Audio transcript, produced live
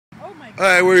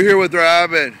Hi, we're here with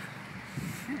Robin.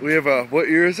 We have a, what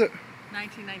year is it?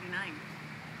 1999.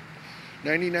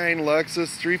 99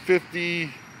 Lexus 350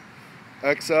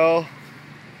 XL,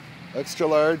 extra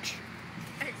large.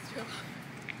 Extra.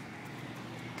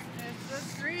 It's a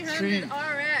 300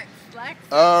 RX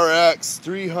Lexus. RX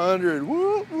 300.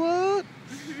 What?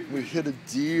 We hit a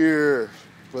deer,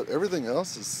 but everything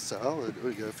else is solid.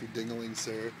 We got a few dinglings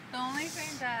there. The only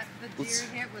thing that the deer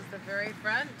hit was the very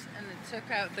front, and it took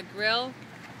out the grill.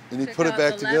 And he put it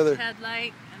back together. Left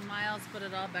headlight, and Miles put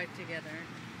it all back together.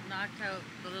 Knocked out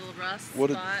the little rust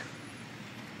spot.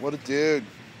 What a dude.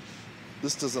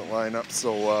 This doesn't line up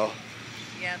so well.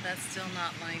 Yeah, that's still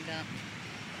not lined up.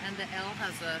 And the L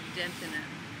has a dent in it.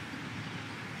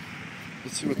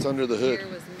 Let's see what's under the hood. The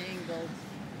deer was mangled.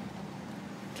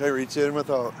 Can I reach in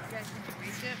without? Yeah, you can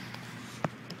reach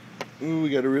it. Ooh, we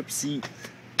got a rip seat.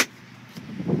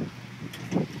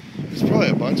 There's probably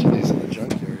a bunch of these in the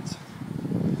junkyards.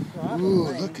 Probably. Ooh,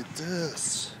 look at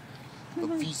this. A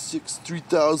V6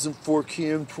 3004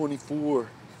 Cam 24.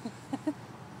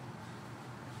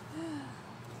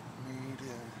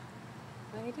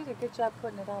 Well, he did a good job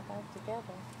putting it all back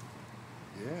together.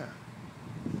 Yeah.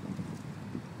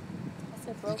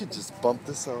 You could just bump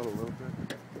this out a little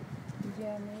bit.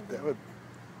 Yeah, maybe. That would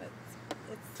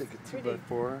it's take a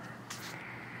 2x4.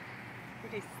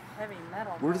 Pretty heavy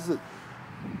metal. Where does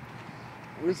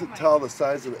it tell the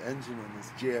size of the engine on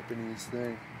this Japanese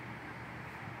thing?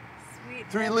 Sweet.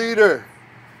 3 liter.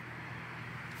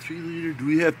 3 liter. Do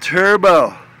we have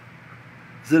turbo?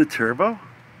 Is it a turbo?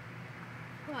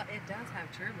 Well, it does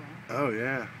have turbo. Oh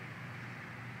yeah.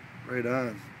 Right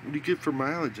on. What do you get for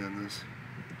mileage on this?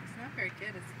 It's not very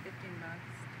good. It's $15 a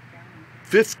gallon.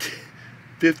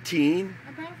 15?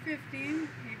 About 15,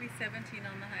 maybe 17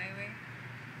 on the highway.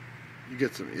 You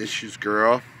got some issues,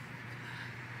 girl.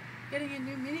 Getting a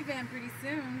new minivan pretty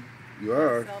soon. You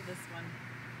are. I'll sell this one.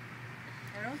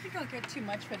 I don't think I'll get too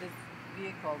much for this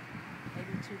vehicle.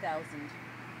 Maybe $2,000.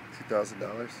 $2,000?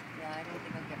 Yeah, I don't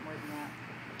think I'll get more than that.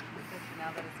 Especially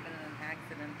now that it's been in an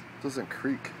accident. It doesn't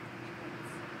creak.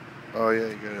 Oh yeah,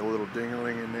 you got a little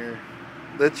ding-a-ling in there.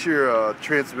 That's your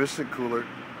transmission cooler.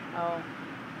 Oh.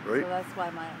 Right? So that's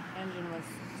why my engine was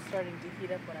starting to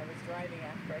heat up when I was driving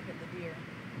after I hit the deer.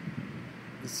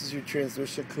 This is your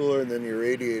transmission cooler, and then your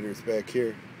radiator's back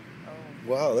here. Oh.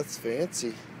 Wow, that's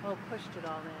fancy. Oh, pushed it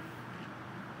all in.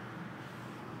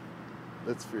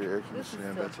 That's for your air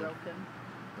conditioning, This is still broken.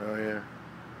 Oh yeah.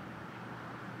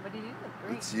 But it is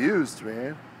great. It's used,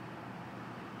 man.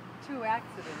 2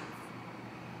 accidents.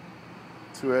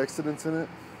 2 accidents in it?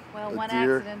 Well, one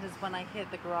accident is when I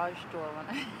hit the garage door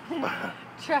when I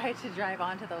tried to drive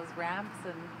onto those ramps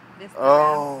and missed the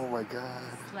ramps. My God.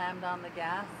 Slammed on the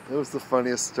gas. That was the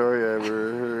funniest story I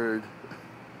ever heard.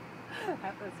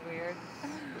 That was weird.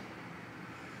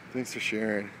 Thanks for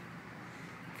sharing.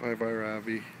 Bye-bye,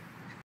 Robbie.